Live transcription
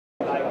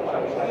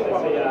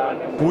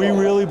We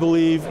really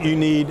believe you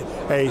need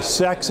a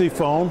sexy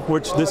phone,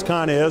 which this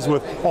kind of is,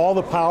 with all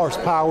the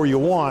power you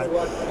want,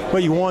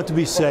 but you want it to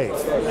be safe.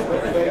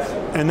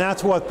 And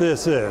that's what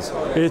this is.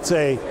 It's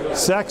a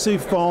sexy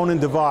phone and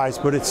device,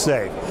 but it's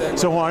safe.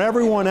 So while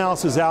everyone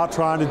else is out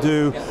trying to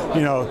do,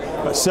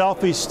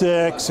 selfie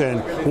sticks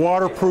and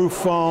waterproof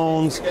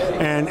phones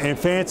and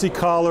fancy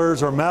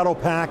colors or metal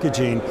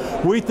packaging,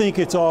 we think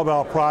it's all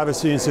about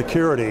privacy and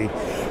security.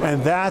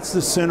 And that's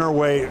the center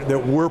way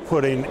that we're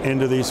putting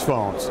into these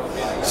phones.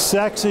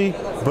 Sexy,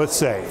 but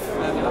safe.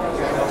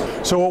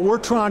 So what we're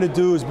trying to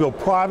do is build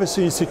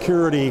privacy and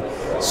security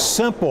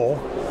simple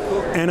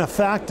and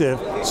effective,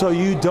 so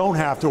you don't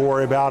have to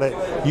worry about it.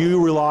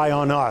 You rely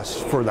on us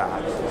for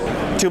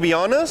that. To be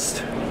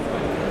honest,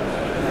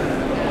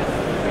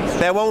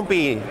 there won't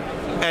be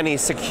any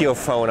secure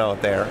phone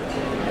out there.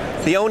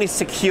 The only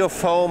secure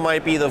phone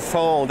might be the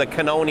phone that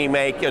can only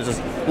make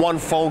just one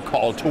phone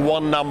call to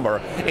one number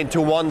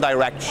into one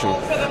direction.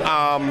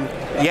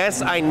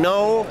 Yes, I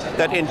know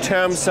that in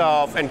terms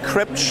of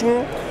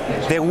encryption,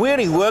 they're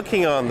really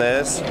working on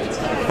this,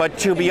 but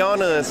to be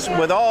honest,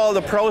 with all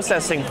the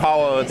processing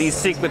power these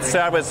secret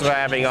services are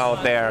having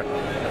out there,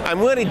 I'm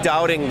really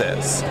doubting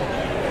this.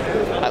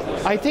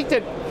 I think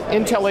that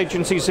intel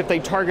agencies, if they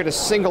target a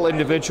single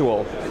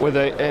individual with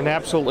an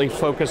absolutely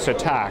focused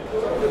attack,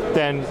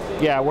 then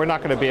yeah, we're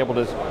not going to be able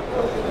to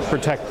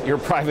protect your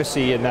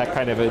privacy in that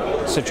kind of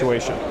a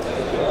situation.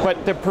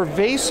 But the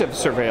pervasive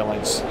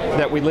surveillance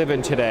that we live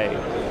in today,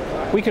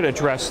 we can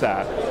address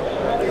that.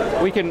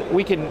 We can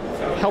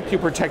help you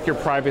protect your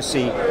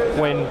privacy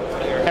when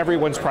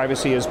everyone's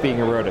privacy is being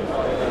eroded.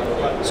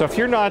 So if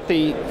you're not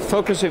the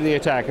focus of the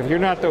attack, if you're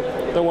not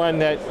the one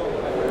that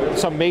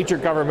some major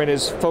government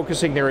is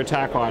focusing their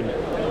attack on,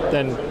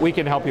 then we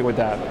can help you with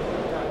that.